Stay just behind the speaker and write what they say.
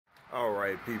All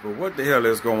right, people, what the hell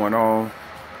is going on?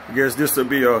 I guess this will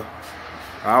be a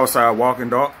outside walking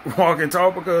talk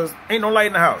because ain't no light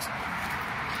in the house.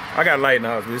 I got light in the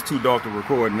house, but it's too dark to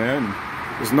record now,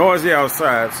 and it's noisy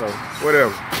outside, so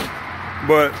whatever.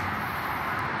 But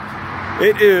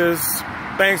it is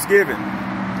Thanksgiving,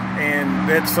 and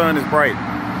that sun is bright.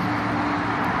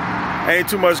 Ain't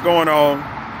too much going on,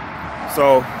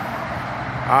 so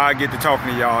I'll get to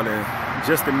talking to y'all in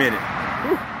just a minute.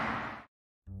 Whew.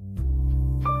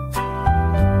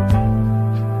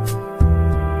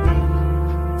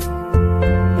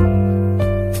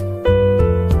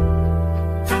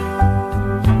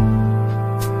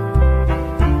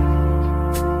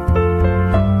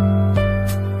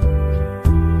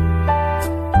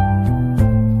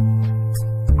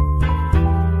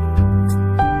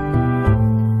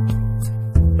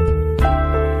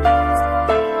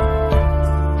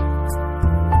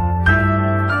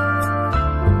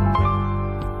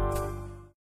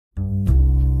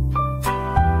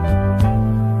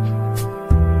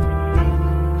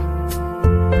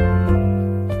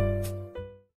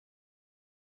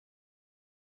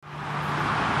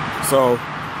 So, it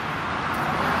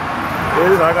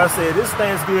is, like I said, it's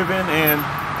Thanksgiving, and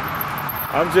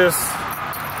I'm just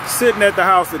sitting at the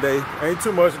house today. Ain't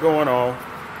too much going on.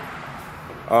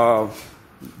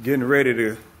 Getting ready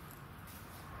to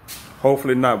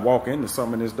hopefully not walk into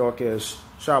some in this dark ass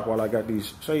shop while I got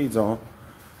these shades on.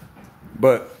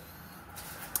 But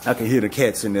I can hear the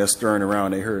cats in there stirring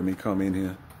around. They heard me come in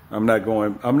here. I'm not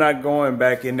going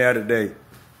back in there today.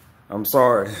 I'm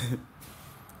sorry.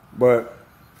 But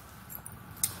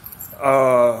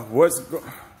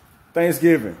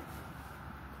Thanksgiving.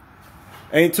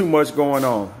 Ain't too much going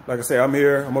on. Like I said, I'm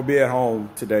here. I'm gonna be at home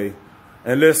today,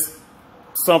 unless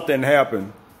something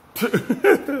happened.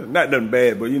 Not nothing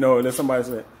bad, but you know, unless somebody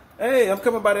said, "Hey, I'm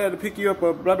coming by there to pick you up,"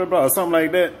 or blah blah blah, or something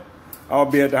like that. I'll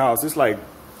be at the house. It's like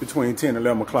between 10 and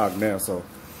 11 o'clock now, so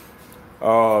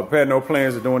I've had no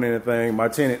plans of doing anything. My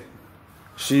tenant,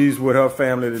 she's with her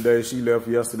family today. She left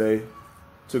yesterday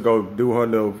to go do her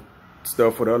little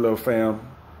stuff with her little fam,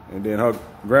 and then her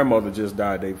grandmother just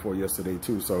died day before yesterday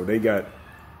too, so they got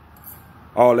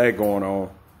all that going on.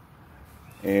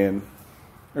 And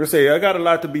like I say, I got a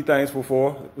lot to be thankful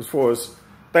for as far as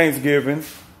Thanksgiving.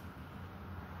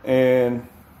 And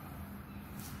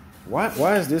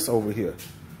why is this over here?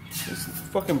 This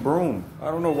fucking broom.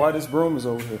 I don't know why this broom is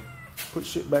over here. Put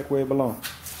shit back where it belongs.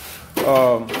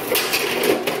 I'm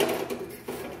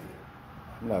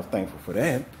not thankful for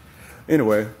that.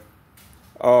 Anyway,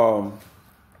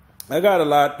 I got a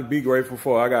lot to be grateful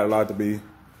for. I got a lot to be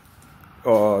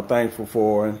thankful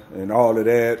for, and all of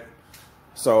that.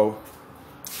 So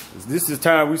this is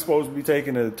time we're supposed to be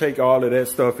take all of that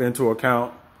stuff into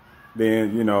account.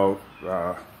 Then, you know,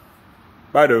 I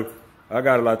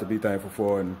got a lot to be thankful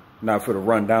for, and not for the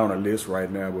run down a list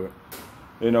right now, but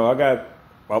you know, I'm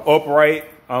upright.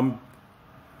 I'm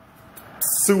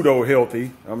pseudo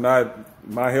healthy.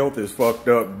 My health is fucked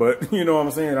up, but you know what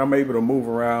I'm saying? I'm able to move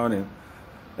around and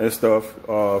stuff,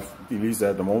 at least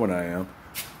at the moment I am.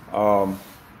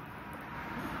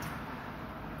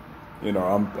 You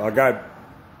know, I got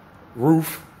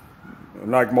roof.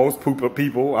 Like most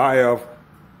people, I have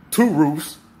two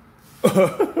roofs.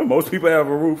 Most people have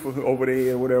a roof over their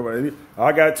head or whatever.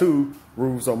 I got two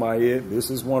roofs on my head.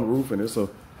 This is one roof, and it's a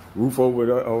roof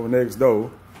over next door.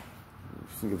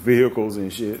 Vehicles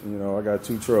and shit, you know, I got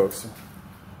two trucks.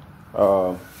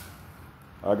 I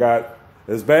got,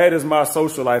 as bad as my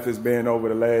social life has been over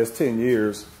the last 10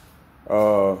 years,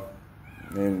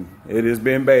 and it has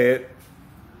been bad,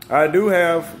 I do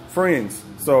have friends.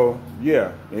 So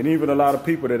yeah, and even a lot of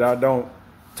people that I don't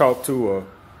talk to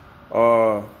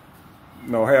or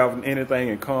you know, have anything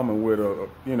in common with,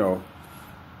 you know,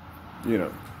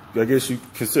 I guess you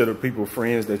consider people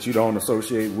friends that you don't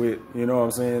associate with, you know what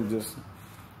I'm saying? Just,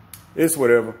 it's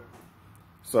whatever.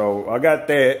 So I got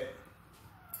that.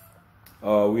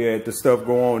 We had the stuff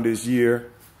go on this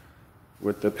year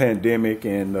with the pandemic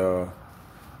and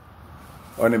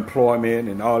unemployment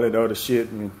and all that other shit.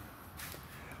 And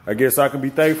I guess I can be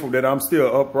thankful that I'm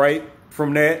still upright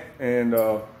from that. And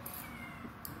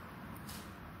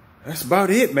that's about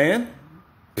it, man.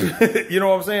 You know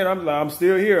what I'm saying? I'm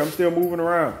still here. I'm still moving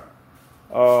around.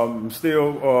 I'm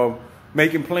still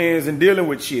making plans and dealing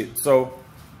with shit. So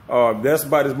that's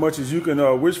about as much as you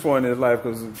can wish for in this life,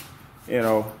 because, you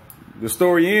know, the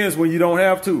story ends when you don't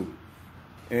have to.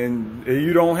 And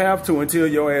you don't have to until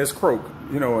your ass croak.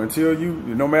 You know, until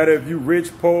no matter if you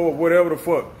rich, poor, whatever the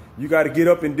fuck, you got to get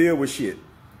up and deal with shit.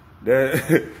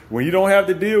 That when you don't have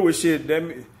to deal with shit,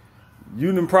 that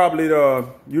you done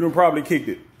probably kicked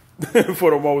it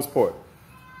for the most part.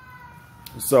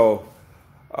 So,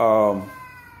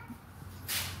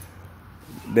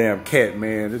 damn cat,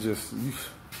 man. It's just,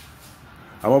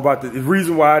 I'm about to, the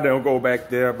reason why I don't go back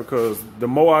there, because the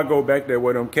more I go back there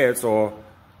where them cats are,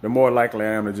 the more likely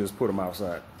I am to just put them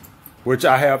outside. Which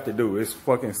I have to do. It's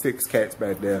fucking 6 cats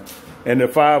back there. And the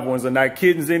 5 ones are not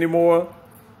kittens anymore.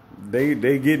 They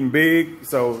getting big,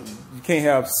 so you can't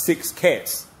have 6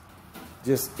 cats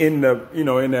just in the, you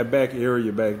know, in that back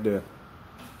area back there.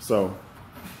 So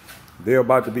they're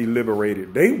about to be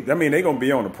liberated. I mean, they're gonna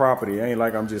be on the property. It ain't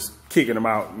like I'm just kicking them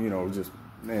out, you know, just,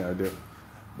 man,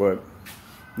 but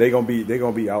they're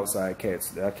gonna be outside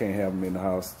cats. I can't have them in the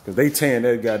house because they tearing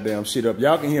that goddamn shit up.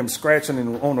 Y'all can hear them scratching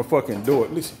on the fucking door.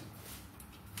 Listen.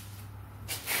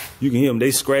 You can hear them, they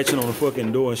scratching on the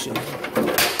fucking door and shit.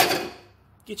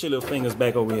 Get your little fingers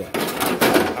back over here.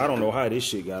 I don't know how this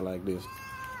shit got like this.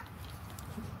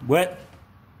 What?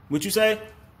 What you say?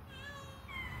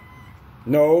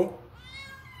 No.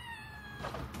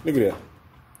 Look at that.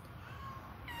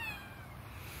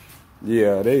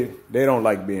 Yeah, they don't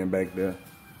like being back there.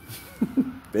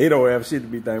 They don't have shit to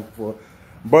be thankful for.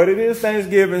 But it is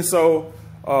Thanksgiving, so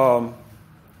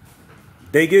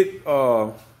they get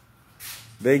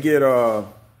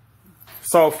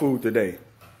soft food today.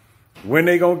 When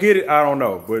they gonna get it, I don't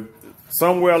know. But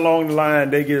somewhere along the line,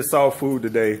 they get soft food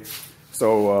today.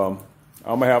 So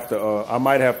I'm gonna have to. I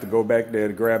might have to go back there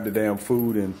to grab the damn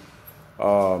food, and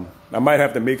I might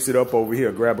have to mix it up over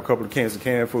here. Grab a couple of cans of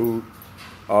canned food.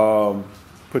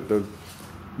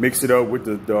 Mix it up with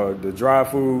the dry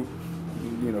food.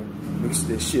 You know, mix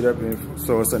this shit up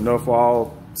so it's enough for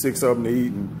all 6 of them to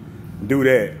eat, and do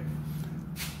that.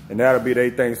 And that'll be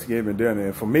their Thanksgiving dinner.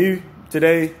 And for me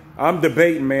today, I'm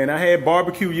debating, man. I had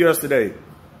barbecue yesterday.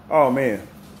 Oh, man.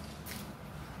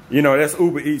 You know, that's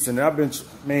Uber Eats. And I've been,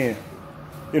 man,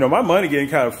 you know, my money getting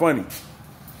kind of funny.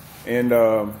 And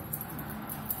I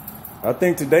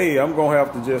think today I'm going to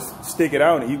have to just stick it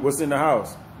out and eat what's in the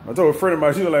house. I told a friend of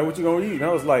mine, she was like, what you going to eat? And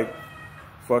I was like,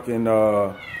 fucking,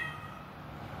 I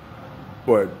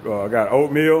got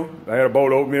oatmeal. I had a bowl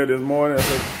of oatmeal this morning. I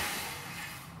said,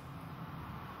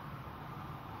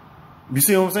 you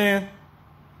see what I'm saying?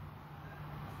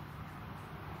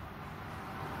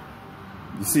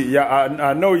 You see, yeah,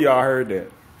 I know y'all heard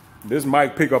that. This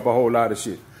might pick up a whole lot of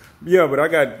shit. Yeah, but I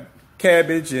got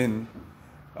cabbage and,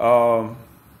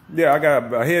 yeah, I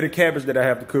got a head of cabbage that I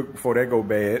have to cook before that go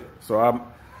bad. So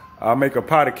I'll make a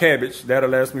pot of cabbage. That'll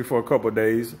last me for a couple of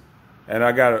days. And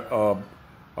I got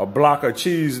a block of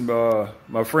cheese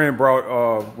my friend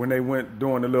brought when they went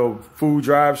doing the little food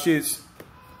drive shits.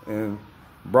 And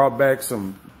brought back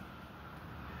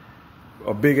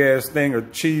a big ass thing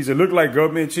of cheese. It looked like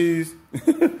government cheese.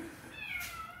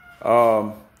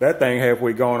 That thing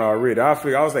halfway gone already. I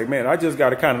was like, man, I just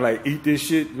gotta kind of like eat this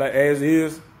shit like as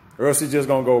is, or else it's just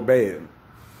gonna go bad.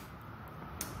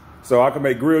 So I can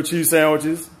make grilled cheese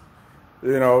sandwiches,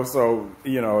 you know. So,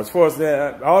 you know, as far as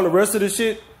that, all the rest of the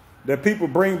shit that people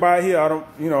bring by here, I don't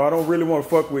really want to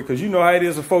fuck with, because you know how it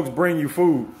is when folks bring you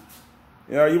food.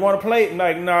 You know, you want a plate? And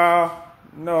like, nah.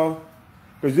 No,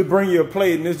 because you bring you a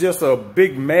plate and it's just a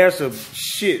big mash of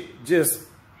shit.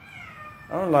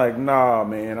 I'm like, nah,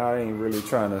 man, I don't really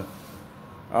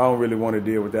want to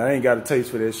deal with that. I ain't got a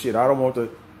taste for that shit. I don't want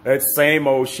that same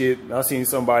old shit. I seen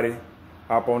somebody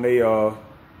hop on their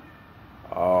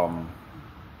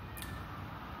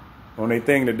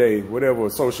thing today, whatever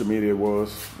social media it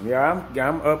was. Yeah,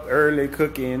 I'm up early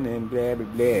cooking and blah, blah,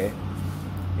 blah.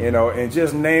 You know, and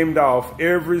just named off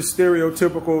every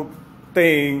stereotypical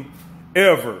thing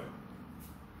ever.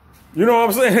 You know what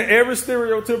I'm saying? Every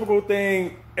stereotypical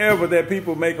thing ever that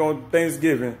people make on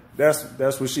Thanksgiving,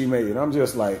 that's what she made. And I'm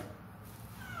just like,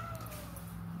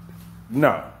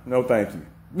 no thank you.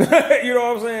 You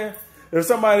know what I'm saying? If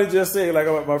somebody just said, like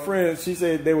my friend, she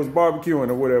said they was barbecuing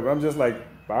or whatever, I'm just like,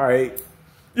 all right.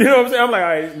 You know what I'm saying? I'm like, all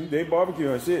right, they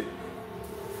barbecuing shit.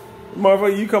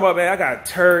 Motherfucker, you come up, man, I got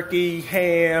turkey,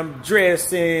 ham,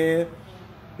 dressing.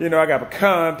 You know, I got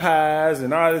pecan pies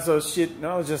and all this other shit. And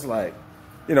I was just like,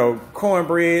 you know,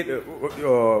 cornbread,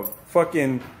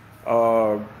 fucking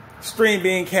string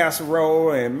bean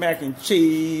casserole and mac and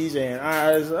cheese. And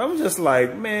I'm just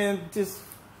like, man, just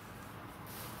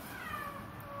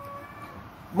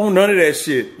want none of that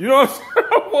shit. You know what I'm saying?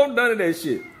 I want none of that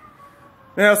shit.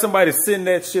 Now somebody sitting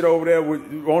that shit over there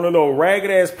on a little ragged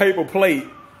ass paper plate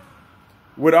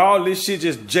with all this shit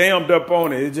just jammed up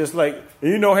on it. It's just like,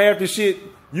 you know, half the shit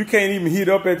you can't even heat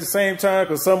up at the same time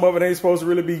because some of it ain't supposed to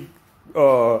really be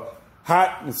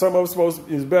hot and some of it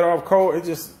is better off cold. It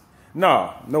just,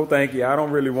 no thank you. I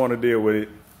don't really want to deal with it.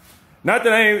 Not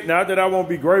that I won't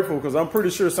be grateful, because I'm pretty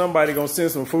sure somebody gonna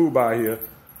send some food by here.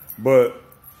 But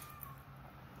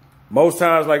most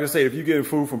times, like I say, if you're getting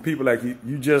food from people like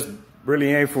you just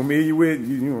really ain't familiar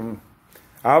with,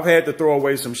 I've had to throw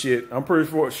away some shit. I'm pretty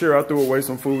sure I threw away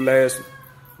some food last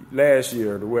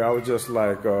year, the way I was just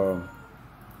like,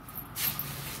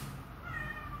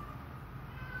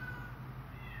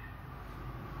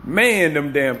 man,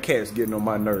 them damn cats getting on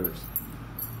my nerves.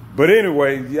 But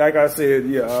anyway, like I said,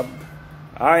 yeah,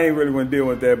 I ain't really gonna deal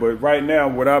with that. But right now,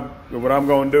 what I'm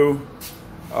gonna do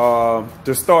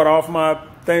to start off my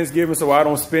Thanksgiving, so I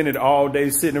don't spend it all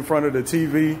day sitting in front of the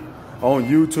TV on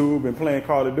YouTube and playing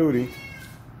Call of Duty.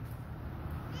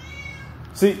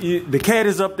 See, the cat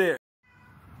is up there.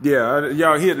 Yeah,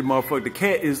 y'all hear the motherfucker. The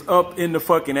cat is up in the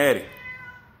fucking attic.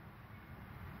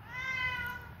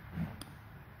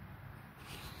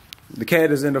 The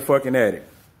cat is in the fucking attic.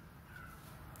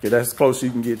 Okay, that's as close as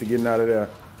you can get to getting out of there.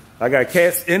 I got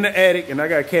cats in the attic, and I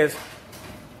got cats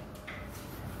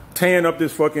tearing up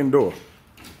this fucking door.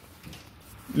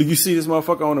 You see this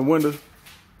motherfucker on the window?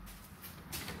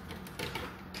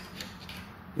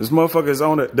 This motherfucker is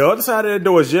on the other side of that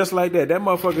door is just like that. That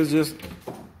motherfucker is just...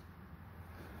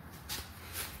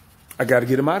 I got to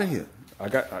get him out of here.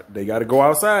 They got to go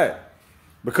outside.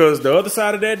 Because the other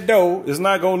side of that door is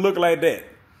not going to look like that.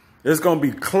 It's going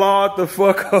to be clawed the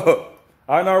fuck up.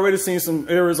 I've already seen some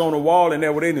areas on the wall in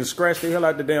there where they didn't scratch the hell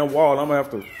out the damn wall. I'm going to have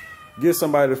to get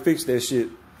somebody to fix that shit.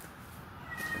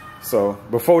 So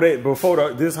before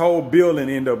this whole building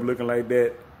end up looking like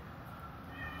that,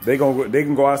 they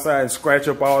can go outside and scratch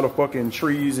up all the fucking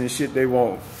trees and shit they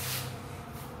want.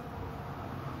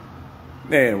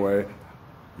 Anyway,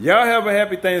 y'all have a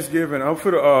happy Thanksgiving. I'm for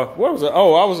the what was it?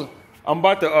 Oh, I'm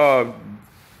about to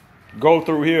go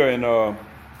through here and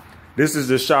this is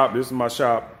the shop. This is my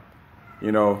shop,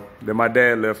 you know, that my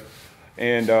dad left,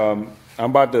 and I'm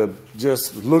about to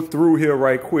just look through here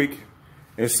right quick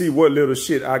and see what little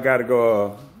shit I gotta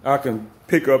go. I can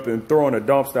pick up and throw in a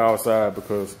dumpster outside,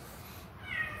 because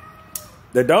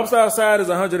the dumpster outside is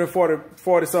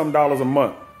 $140 something a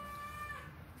month,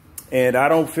 and I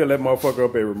don't fill that motherfucker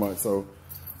up every month. So,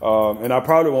 and I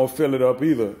probably won't fill it up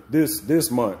either this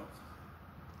month.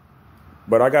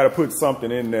 But I got to put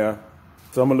something in there.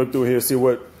 So I'm gonna look through here, see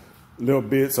what little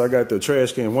bits. I got the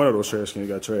trash can. One of those trash cans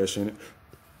got trash in it.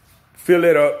 Fill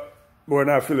it up, or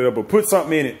not fill it up, but put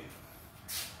something in it,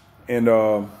 and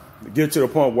get to the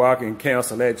point where I can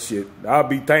cancel that shit. I'll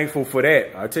be thankful for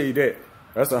that. I tell you that.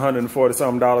 That's $140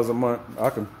 something a month. I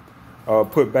can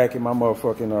put back in my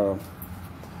motherfucking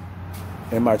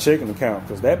in my checking account,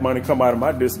 because that money come out of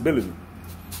my disability.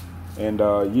 And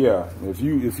yeah, if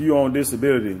you on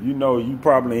disability, you know you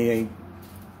probably ain't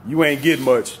getting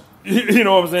much. You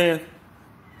know what I'm saying?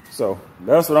 So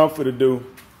that's what I'm finna do.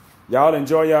 Y'all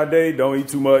enjoy y'all day. Don't eat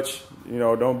too much. You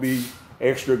know, don't be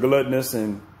extra gluttonous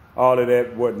and all of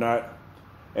that whatnot.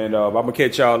 And I'm gonna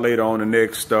catch y'all later on the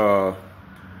next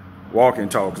walking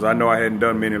talk, because I know I hadn't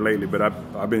done many lately, but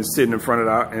I've been sitting in front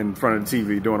of the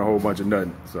TV doing a whole bunch of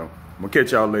nothing. So I'm gonna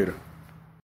catch y'all later.